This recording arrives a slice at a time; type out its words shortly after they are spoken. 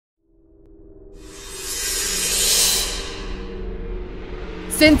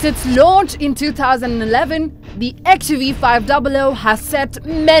Since its launch in 2011, the XUV 500 has set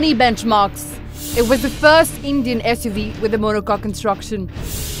many benchmarks. It was the first Indian SUV with a monocoque construction.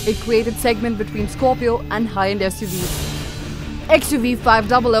 It created segment between Scorpio and high-end SUVs. XUV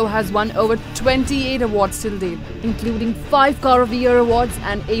 500 has won over 28 awards till date, including 5 Car of the Year awards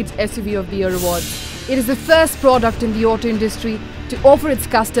and 8 SUV of the Year awards. It is the first product in the auto industry to offer its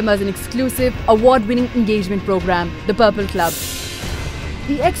customers an exclusive award-winning engagement program, the Purple Club.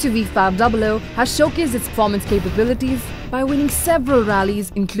 The XUV 500 has showcased its performance capabilities by winning several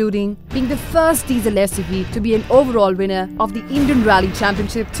rallies, including being the first diesel SUV to be an overall winner of the Indian Rally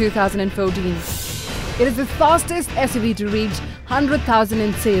Championship 2014. It is the fastest SUV to reach 100,000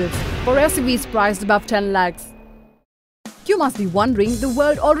 in sales for SUVs priced above 10 lakhs. You must be wondering, the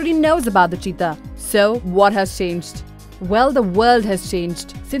world already knows about the Cheetah. So, what has changed? Well, the world has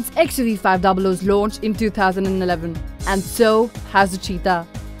changed since XUV 500's launch in 2011, and so has the Cheetah.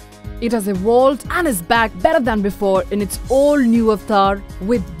 It has evolved and is back better than before in its all-new avatar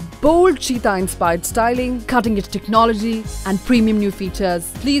with bold cheetah-inspired styling, cutting-edge technology and premium new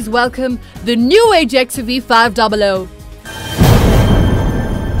features. Please welcome the new age XUV 500.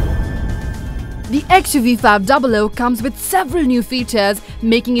 The XUV 500 comes with several new features,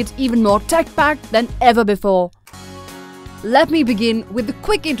 making it even more tech-packed than ever before. Let me begin with a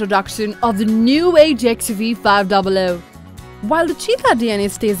quick introduction of the new age XUV 500. While the Cheetah DNA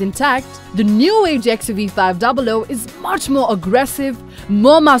stays intact, the new age XUV 500 is much more aggressive,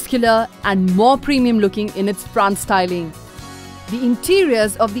 more muscular and more premium looking in its front styling. The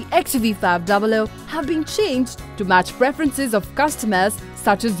interiors of the XUV 500 have been changed to match preferences of customers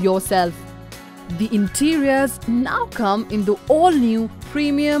such as yourself. The interiors now come in the all-new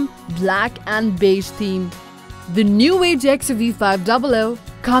premium black and beige theme. The new age XUV 500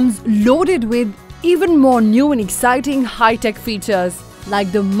 comes loaded with even more new and exciting high-tech features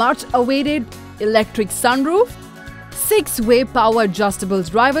like the much-awaited electric sunroof, 6-way power adjustable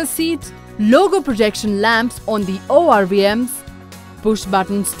driver's seat, logo projection lamps on the ORVMs,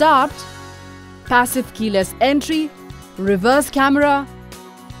 push-button start, passive keyless entry, reverse camera,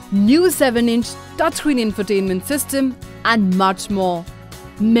 new 7-inch touchscreen infotainment system and much more.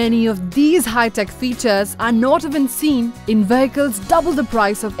 Many of these high-tech features are not even seen in vehicles double the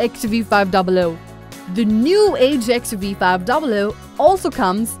price of XUV 500. The new age XUV 500 also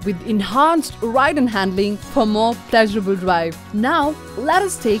comes with enhanced ride and handling for more pleasurable drive. Now, let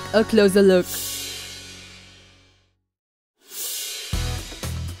us take a closer look.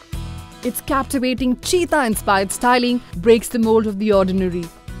 Its captivating cheetah-inspired styling breaks the mold of the ordinary.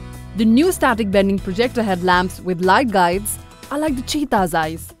 The new static bending projector headlamps with light guides are like the cheetah's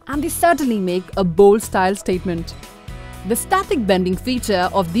eyes, and they certainly make a bold style statement. The static bending feature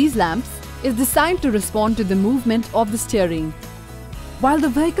of these lamps is designed to respond to the movement of the steering. While the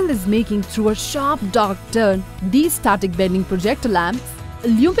vehicle is making through a sharp dark turn, these static bending projector lamps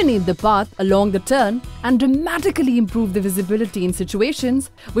illuminate the path along the turn and dramatically improve the visibility in situations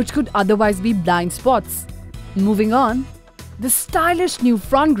which could otherwise be blind spots. Moving on, the stylish new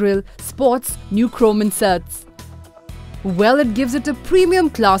front grille sports new chrome inserts. Well, it gives it a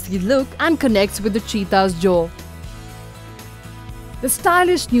premium classy look and connects with the Cheetah's jaw. The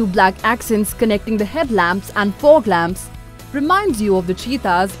stylish new black accents connecting the headlamps and fog lamps reminds you of the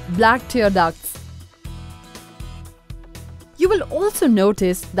Cheetah's black tear ducts. You will also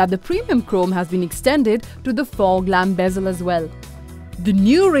notice that the premium chrome has been extended to the fog lamp bezel as well. The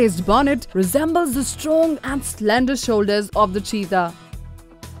new raised bonnet resembles the strong and slender shoulders of the Cheetah.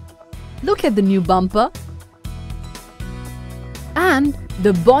 Look at the new bumper. And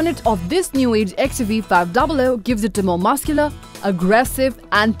the bonnet of this new age XUV 500 gives it a more muscular, aggressive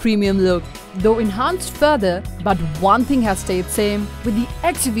and premium look, though enhanced further. But one thing has stayed same with the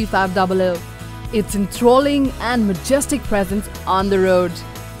XUV 500, its enthralling and majestic presence on the road.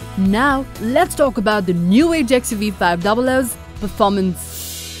 Now let's talk about the new age XUV 500's performance.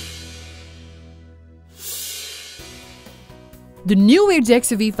 The new age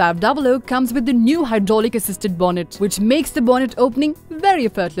XUV 500 comes with the new hydraulic assisted bonnet, which makes the bonnet opening very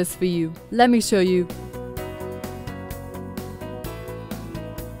effortless for you. Let me show you.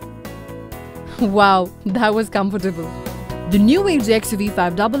 Wow, that was comfortable. The new age XUV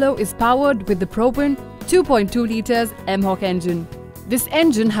 500 is powered with the propane 2.2 liters M-Hawk engine. This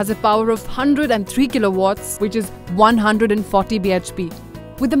engine has a power of 103 kilowatts, which is 140 bhp.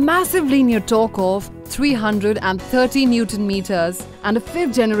 With a massive linear torque of 330 Newton meters and a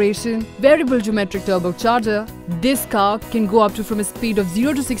 5th generation variable geometric turbocharger, this car can go up to from a speed of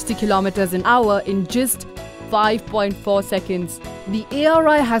 0 to 60 kilometers an hour in just 5.4 seconds. The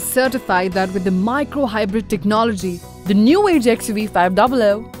ARI has certified that with the micro hybrid technology, The new age XUV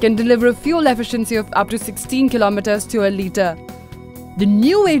 500 can deliver a fuel efficiency of up to 16 km to a litre. The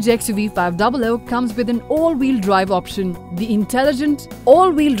new age XUV 500 comes with an all-wheel drive option. The intelligent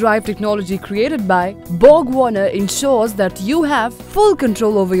all-wheel drive technology created by BorgWarner ensures that you have full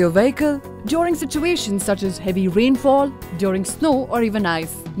control over your vehicle during situations such as heavy rainfall, during snow or even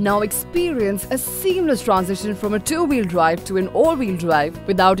ice. Now experience a seamless transition from a two-wheel drive to an all-wheel drive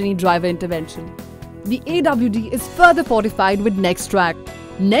without any driver intervention. The AWD is further fortified with NextTrack.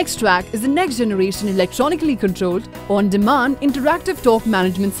 NextTrack is the next-generation electronically controlled, on-demand interactive torque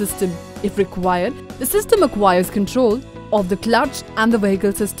management system. If required, the system acquires control of the clutch and the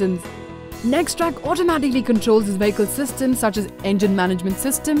vehicle systems. NextTrack automatically controls the vehicle systems such as engine management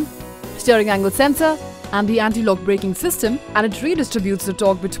system, steering angle sensor, and the anti-lock braking system, and it redistributes the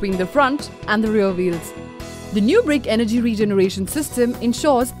torque between the front and the rear wheels. The new brake energy regeneration system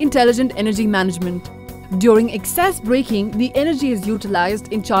ensures intelligent energy management. During excess braking, the energy is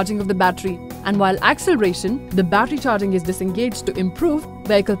utilized in charging of the battery, and while acceleration, the battery charging is disengaged to improve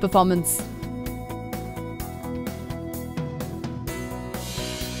vehicle performance.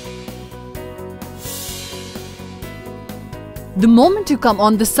 The moment you come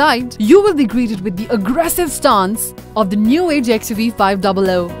on the side, you will be greeted with the aggressive stance of the new age XUV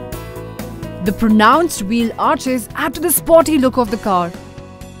 500. The pronounced wheel arches add to the sporty look of the car.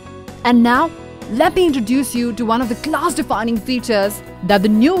 And now, let me introduce you to one of the class-defining features that the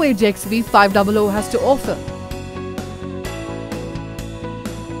new age XUV 500 has to offer.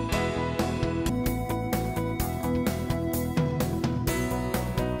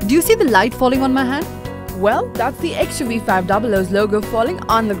 Do you see the light falling on my hand? Well, that's the XUV 500's logo falling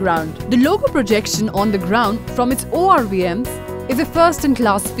on the ground. The logo projection on the ground from its ORVMs is a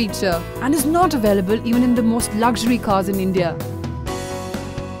first-in-class feature and is not available even in the most luxury cars in India.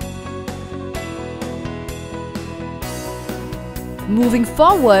 Moving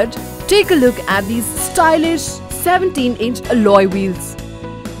forward, take a look at these stylish 17-inch alloy wheels.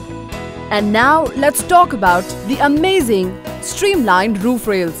 And now let's talk about the amazing streamlined roof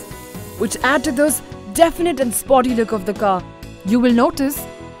rails, which add to those definite and sporty look of the car. You will notice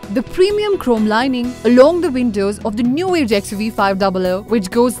the premium chrome lining along the windows of the new age XUV 500, which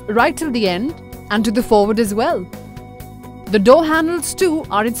goes right till the end and to the forward as well. The door handles too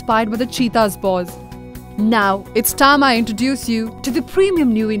are inspired by the cheetah's paws. Now it's time I introduce you to the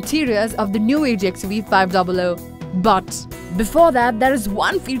premium new interiors of the new age XUV 500. But before that, there is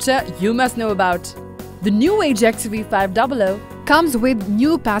one feature you must know about. The new age XUV 500 comes with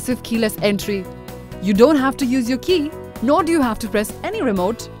new passive keyless entry. You don't have to use your key, nor do you have to press any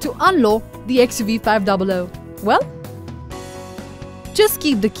remote to unlock the XUV 500. Well, just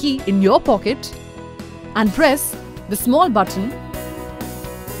keep the key in your pocket and press the small button.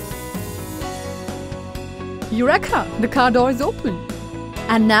 Eureka! The car door is open.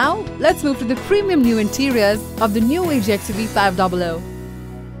 And now, let's move to the premium new interiors of the new age XUV 500.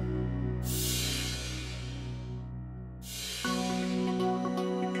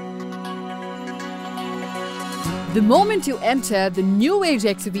 The moment you enter the new age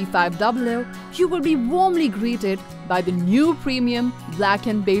XUV 500, you will be warmly greeted by the new premium black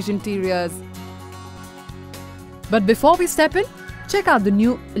and beige interiors. But before we step in, check out the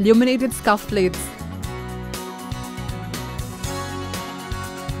new illuminated scuff plates.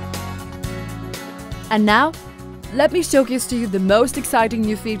 And now, let me showcase to you the most exciting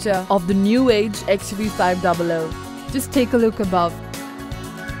new feature of the new age XUV 500. Just take a look above.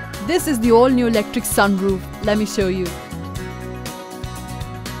 This is the all-new electric sunroof. Let me show you.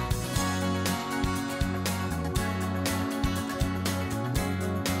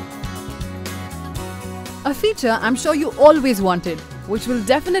 A feature I'm sure you always wanted, which will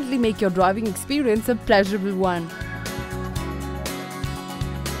definitely make your driving experience a pleasurable one.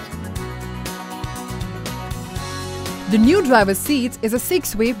 The new driver's seat is a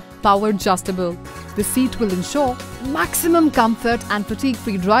 6-way power adjustable. The seat will ensure maximum comfort and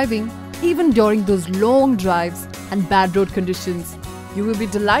fatigue-free driving even during those long drives and bad road conditions. You will be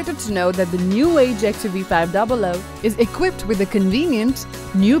delighted to know that the new age XUV 500 is equipped with a convenient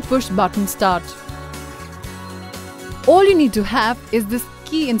new push-button start. All you need to have is this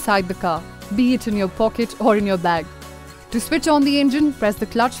key inside the car, be it in your pocket or in your bag. To switch on the engine, press the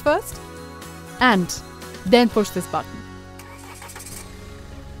clutch first and then push this button.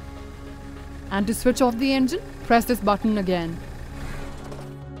 And to switch off the engine, press this button again.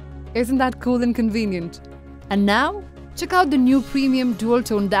 Isn't that cool and convenient? And now, check out the new premium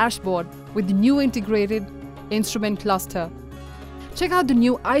dual-tone dashboard with the new integrated instrument cluster. Check out the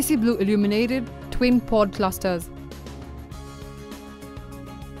new icy blue illuminated twin pod clusters.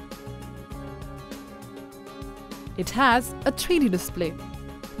 It has a 3D display.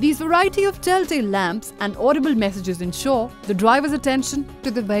 These variety of telltale lamps and audible messages ensure the driver's attention to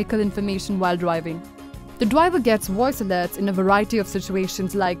the vehicle information while driving. The driver gets voice alerts in a variety of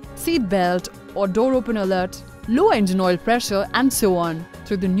situations like seat belt or door open alert, low engine oil pressure, and so on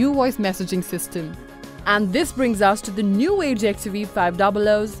through the new voice messaging system. And this brings us to the new age XUV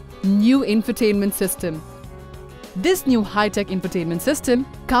 500's new infotainment system. This new high-tech infotainment system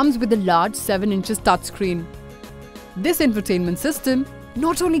comes with a large 7 inches touchscreen. This infotainment system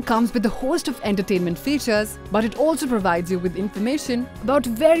not only comes with a host of entertainment features, but it also provides you with information about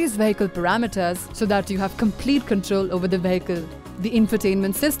various vehicle parameters so that you have complete control over the vehicle. The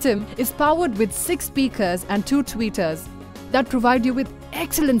infotainment system is powered with 6 speakers and 2 tweeters that provide you with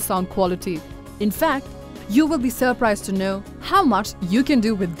excellent sound quality. In fact, you will be surprised to know how much you can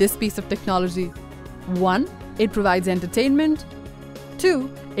do with this piece of technology. 1. It provides entertainment.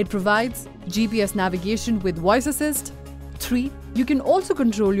 2. It provides GPS navigation with voice assist. 3. You can also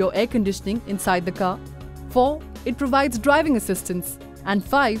control your air conditioning inside the car. 4. It provides driving assistance. And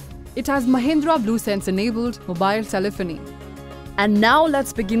 5. It has Mahindra BlueSense enabled mobile telephony. And now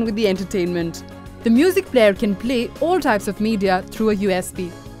let's begin with the entertainment. The music player can play all types of media through a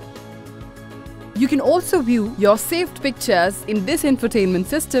USB. You can also view your saved pictures in this infotainment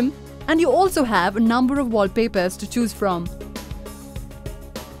system, and you also have a number of wallpapers to choose from.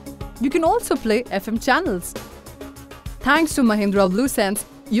 You can also play FM channels. Thanks to Mahindra BlueSense,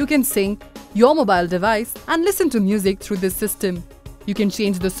 you can sync your mobile device and listen to music through this system. You can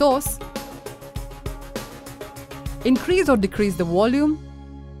change the source, increase or decrease the volume,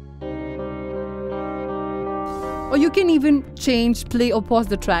 or you can even change, play or pause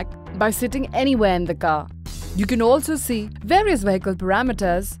the track by sitting anywhere in the car. You can also see various vehicle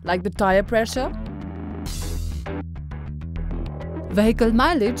parameters like the tire pressure, vehicle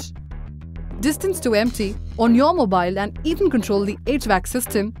mileage, distance to empty on your mobile, and even control the HVAC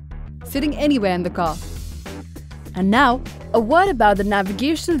system sitting anywhere in the car. And now, a word about the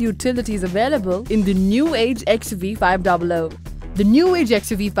navigational utilities available in the new age XUV 500. The new age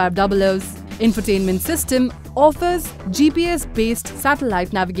XUV 500's infotainment system offers GPS-based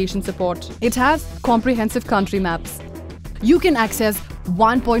satellite navigation support. It has comprehensive country maps. You can access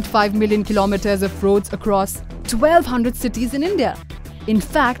 1.5 million kilometers of roads across 1,200 cities in India. In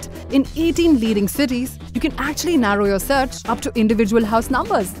fact, in 18 leading cities, you can actually narrow your search up to individual house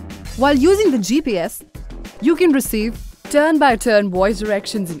numbers. While using the GPS, you can receive turn-by-turn voice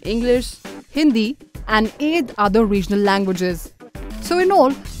directions in English, Hindi, and 8 other regional languages. So in all,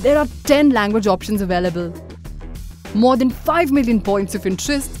 there are 10 language options available. More than 5 million points of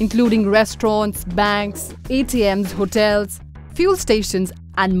interest, including restaurants, banks, ATMs, hotels, fuel stations,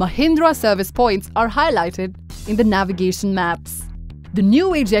 and Mahindra service points are highlighted in the navigation maps. The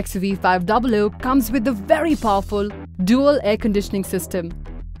new age XUV 500 comes with a very powerful dual air conditioning system.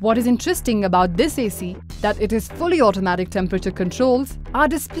 What is interesting about this AC that it is fully automatic temperature controls are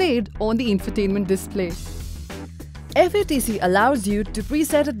displayed on the infotainment display. FATC allows you to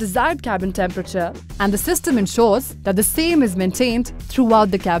preset a desired cabin temperature, and the system ensures that the same is maintained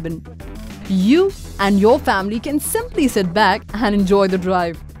throughout the cabin. You and your family can simply sit back and enjoy the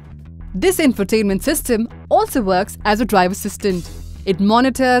drive. This infotainment system also works as a driver assistant. It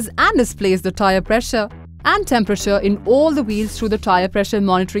monitors and displays the tire pressure and temperature in all the wheels through the tire pressure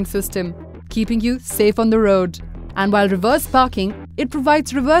monitoring system, keeping you safe on the road. And while reverse parking, it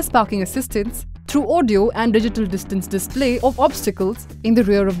provides reverse parking assistance through audio and digital distance display of obstacles in the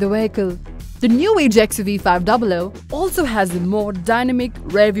rear of the vehicle. The new age XUV 500 also has a more dynamic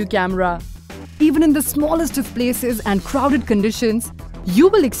rear-view camera. Even in the smallest of places and crowded conditions, you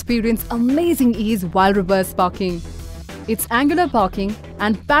will experience amazing ease while reverse parking. Its angular parking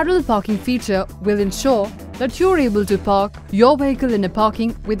and parallel parking feature will ensure that you're able to park your vehicle in a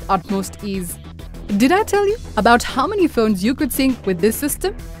parking with utmost ease. Did I tell you about how many phones you could sync with this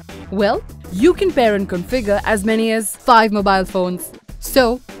system? Well, you can pair and configure as many as 5 mobile phones.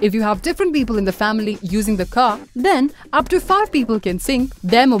 So, if you have different people in the family using the car, then up to 5 people can sync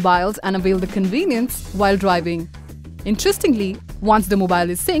their mobiles and avail the convenience while driving. Interestingly, once the mobile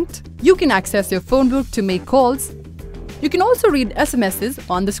is synced, you can access your phone book to make calls. You can also read SMSs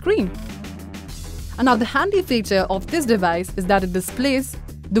on the screen. Another handy feature of this device is that it displays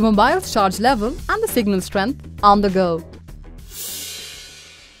the mobile's charge level and the signal strength on the go.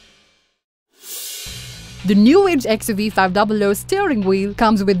 The new age XUV 500 steering wheel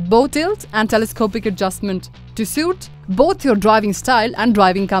comes with bow tilt and telescopic adjustment to suit both your driving style and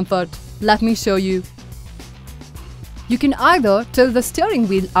driving comfort. Let me show you. You can either tilt the steering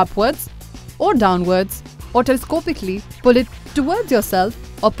wheel upwards or downwards, or telescopically pull it towards yourself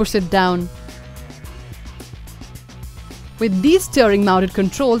or push it down. With these steering mounted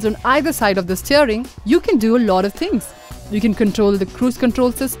controls on either side of the steering, you can do a lot of things. You can control the cruise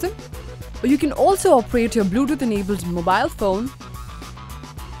control system, or you can also operate your Bluetooth enabled mobile phone,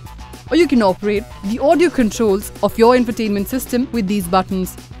 or you can operate the audio controls of your infotainment system with these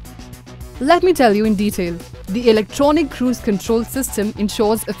buttons. Let me tell you in detail. The electronic cruise control system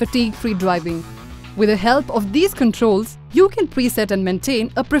ensures a fatigue-free driving. With the help of these controls, you can preset and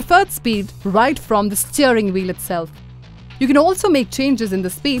maintain a preferred speed right from the steering wheel itself. You can also make changes in the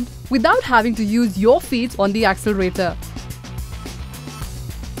speed without having to use your feet on the accelerator.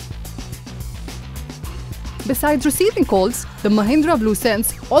 Besides receiving calls, the Mahindra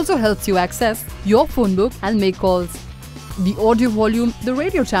BlueSense also helps you access your phone book and make calls. The audio volume, the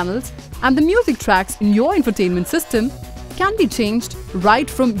radio channels, and the music tracks in your infotainment system can be changed right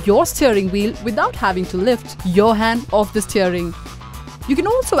from your steering wheel without having to lift your hand off the steering. You can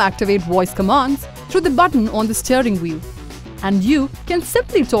also activate voice commands through the button on the steering wheel. And you can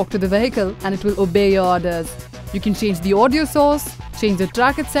simply talk to the vehicle and it will obey your orders. You can change the audio source, change the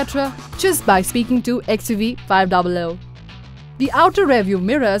track, etc. just by speaking to XUV 500. The outer rearview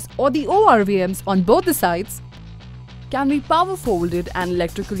mirrors or the ORVMs on both the sides can be power folded and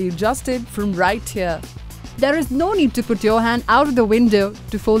electrically adjusted from right here. There is no need to put your hand out of the window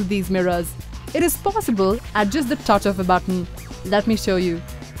to fold these mirrors. It is possible at just the touch of a button. Let me show you.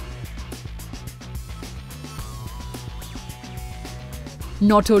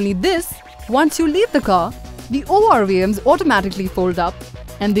 Not only this, once you leave the car, the ORVMs automatically fold up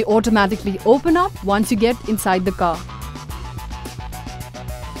and they automatically open up once you get inside the car.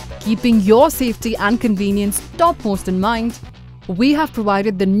 Keeping your safety and convenience topmost in mind, we have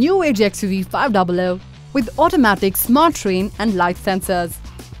provided the new age XUV 500 with automatic smart rain and light sensors.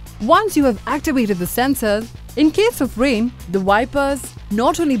 Once you have activated the sensors, in case of rain, the wipers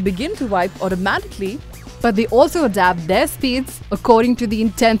not only begin to wipe automatically, but they also adapt their speeds according to the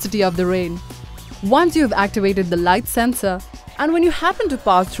intensity of the rain. Once you have activated the light sensor, and when you happen to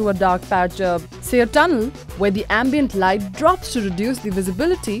pass through a dark patch, say a tunnel, where the ambient light drops to reduce the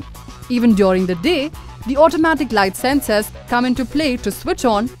visibility, even during the day, the automatic light sensors come into play to switch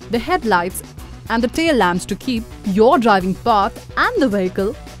on the headlights and the tail lamps to keep your driving path and the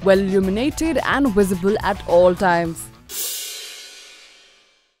vehicle well illuminated and visible at all times.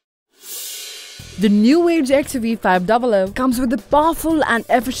 The new age XUV 500 comes with a powerful and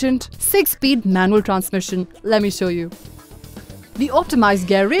efficient 6-speed manual transmission. Let me show you. The optimized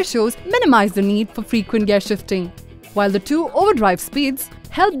gear ratios minimize the need for frequent gear shifting, while the 2 overdrive speeds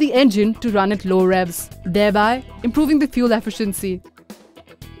help the engine to run at low revs, thereby improving the fuel efficiency.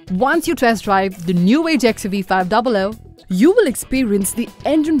 Once you test drive the new age XUV 500, you will experience the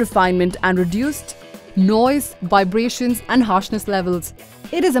engine refinement and reduced noise, vibrations and harshness levels.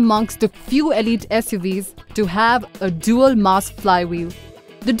 It is amongst the few elite SUVs to have a dual mass flywheel.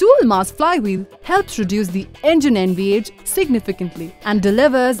 The dual mass flywheel helps reduce the engine NVH significantly and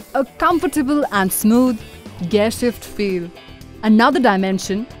delivers a comfortable and smooth gear shift feel. Another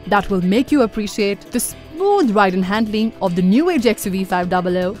dimension that will make you appreciate the smooth ride and handling of the new age XUV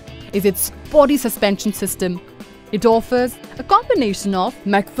 500 is its sporty suspension system. It offers a combination of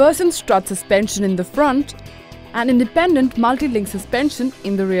MacPherson strut suspension in the front and independent multi-link suspension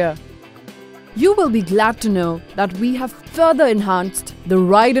in the rear. You will be glad to know that we have further enhanced the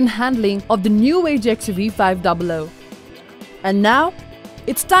ride and handling of the new age XUV 500. And now,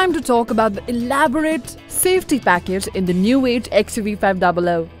 it's time to talk about the elaborate safety package in the new age XUV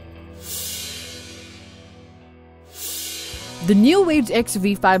 500. The new age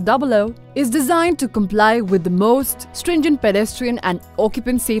XUV 500 is designed to comply with the most stringent pedestrian and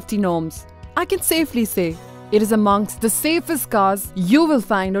occupant safety norms. I can safely say it is amongst the safest cars you will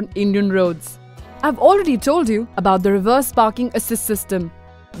find on Indian roads. I've already told you about the reverse parking assist system.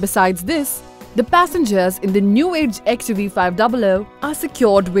 Besides this, the passengers in the new age XUV 500 are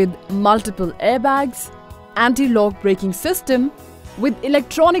secured with multiple airbags, anti-lock braking system with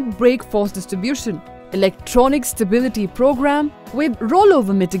electronic brake force distribution, electronic stability program with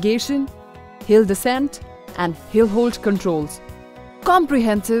rollover mitigation, hill descent and hill hold controls.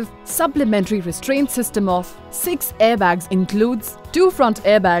 Comprehensive supplementary restraint system of 6 airbags includes 2 front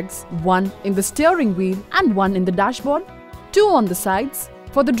airbags, 1 in the steering wheel and 1 in the dashboard, 2 on the sides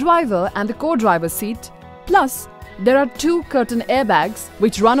for the driver and the co-driver seat, plus there are 2 curtain airbags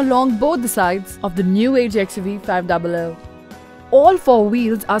which run along both the sides of the new age XUV 500. All 4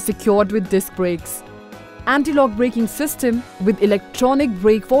 wheels are secured with disc brakes. Anti-lock braking system with electronic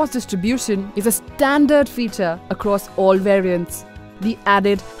brake force distribution is a standard feature across all variants. The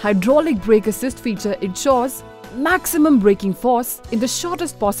added hydraulic brake assist feature ensures maximum braking force in the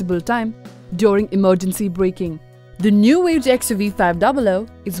shortest possible time during emergency braking. The new age XUV 500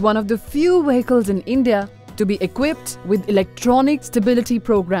 is one of the few vehicles in India to be equipped with electronic stability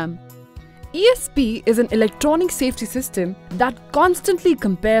program. ESP is an electronic safety system that constantly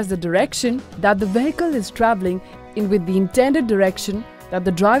compares the direction that the vehicle is traveling in with the intended direction that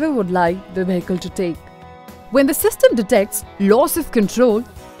the driver would like the vehicle to take. When the system detects loss of control,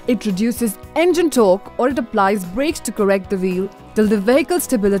 it reduces engine torque or it applies brakes to correct the wheel till the vehicle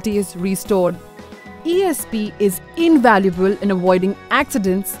stability is restored. ESP is invaluable in avoiding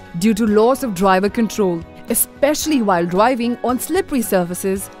accidents due to loss of driver control, especially while driving on slippery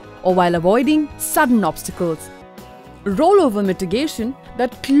surfaces or while avoiding sudden obstacles. Rollover mitigation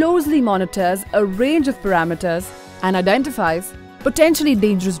that closely monitors a range of parameters and identifies potentially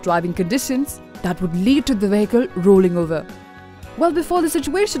dangerous driving conditions that would lead to the vehicle rolling over. Well, before the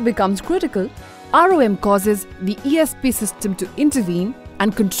situation becomes critical, ROM causes the ESP system to intervene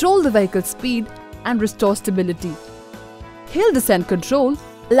and control the vehicle's speed and restore stability. Hill descent control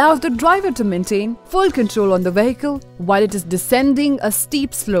allows the driver to maintain full control on the vehicle while it is descending a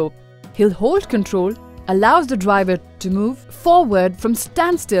steep slope. Hill hold control allows the driver to move forward from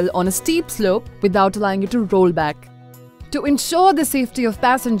standstill on a steep slope without allowing it to roll back. To ensure the safety of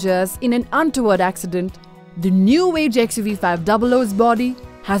passengers in an untoward accident, the new age XUV 500's body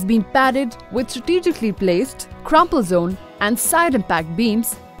has been padded with strategically placed crumple zone and side impact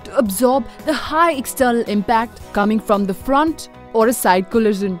beams to absorb the high external impact coming from the front or a side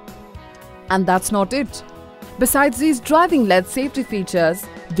collision. And that's not it. Besides these driving-led safety features,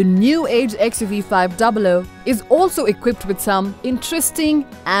 the new age XUV 500 is also equipped with some interesting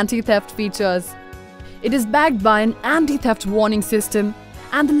anti-theft features. It is backed by an anti-theft warning system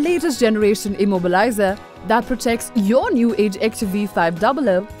and the latest generation immobilizer that protects your new age XUV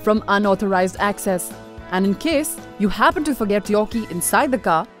 500 from unauthorized access. And in case you happen to forget your key inside the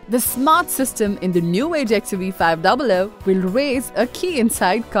car, the smart system in the new age XUV 500 will raise a key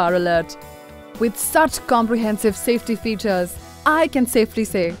inside car alert. With such comprehensive safety features, I can safely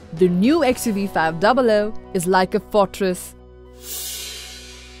say the new XUV 500 is like a fortress.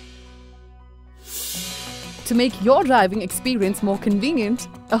 To make your driving experience more convenient,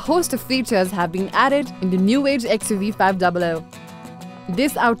 a host of features have been added in the new age XUV 500.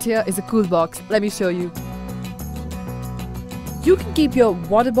 This out here is a cool box. Let me show you. You can keep your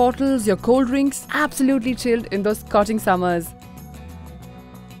water bottles, your cold drinks absolutely chilled in those scorching summers.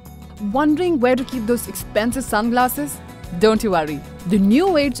 Wondering where to keep those expensive sunglasses? Don't you worry. The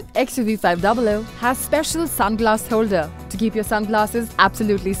new age XUV 500 has special sunglass holder to keep your sunglasses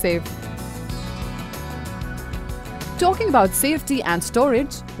absolutely safe. Talking about safety and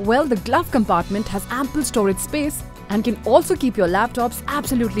storage, well, the glove compartment has ample storage space and can also keep your laptops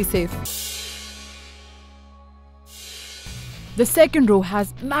absolutely safe. The second row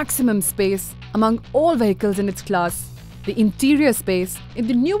has maximum space among all vehicles in its class. The interior space in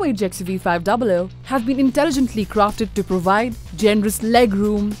the new age XUV 500 has been intelligently crafted to provide generous leg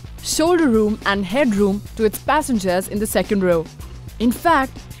room, shoulder room and headroom to its passengers in the second row. In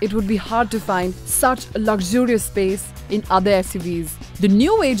fact, it would be hard to find such a luxurious space in other SUVs. The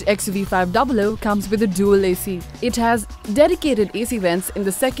new age XUV 500 comes with a dual AC. It has dedicated AC vents in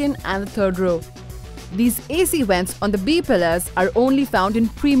the second and the third row. These AC vents on the B pillars are only found in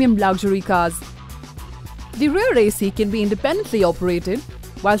premium luxury cars. The rear AC can be independently operated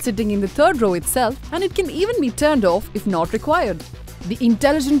while sitting in the third row itself, and it can even be turned off if not required. The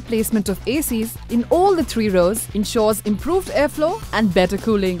intelligent placement of ACs in all the three rows ensures improved airflow and better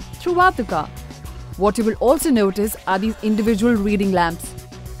cooling throughout the car. What you will also notice are these individual reading lamps.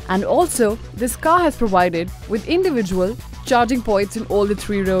 And also, this car has provided with individual charging points in all the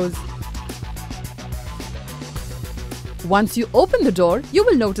three rows. Once you open the door, you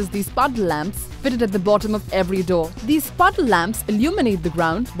will notice these puddle lamps fitted at the bottom of every door. These puddle lamps illuminate the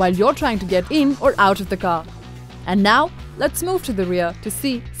ground while you're trying to get in or out of the car. And now, let's move to the rear to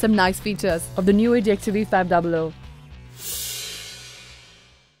see some nice features of the new age XUV 500.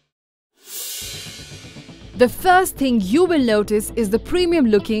 The first thing you will notice is the premium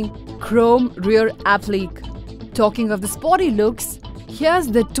looking chrome rear applique. Talking of the sporty looks, here's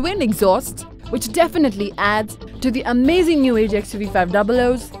the twin exhaust, which definitely adds to the amazing new age XUV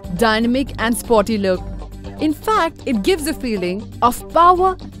 500's dynamic and sporty look. In fact, it gives a feeling of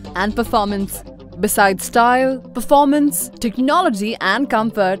power and performance. Besides style, performance, technology and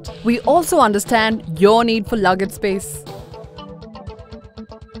comfort, we also understand your need for luggage space.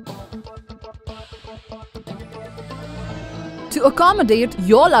 To accommodate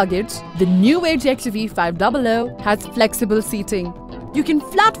your luggage, the new age XUV 500 has flexible seating. You can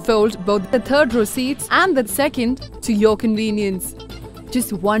flat fold both the third row seats and the second to your convenience.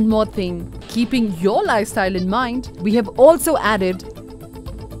 Just one more thing, keeping your lifestyle in mind, we have also added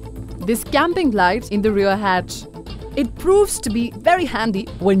this camping light in the rear hatch. It proves to be very handy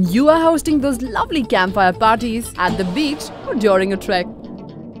when you are hosting those lovely campfire parties at the beach or during a trek.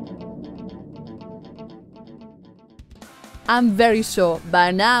 I'm very sure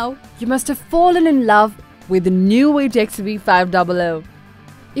by now you must have fallen in love with the new age XUV 500.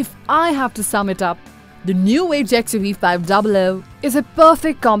 If I have to sum it up, the new age XUV 500 is a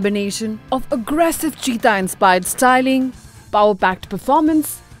perfect combination of aggressive cheetah-inspired styling, power-packed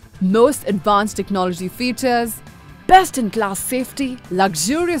performance, most advanced technology features, best-in-class safety,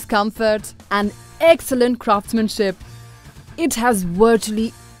 luxurious comfort, and excellent craftsmanship. It has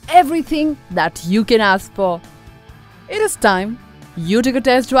virtually everything that you can ask for. It is time you took a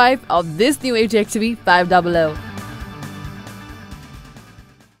test drive of this new age XUV 500.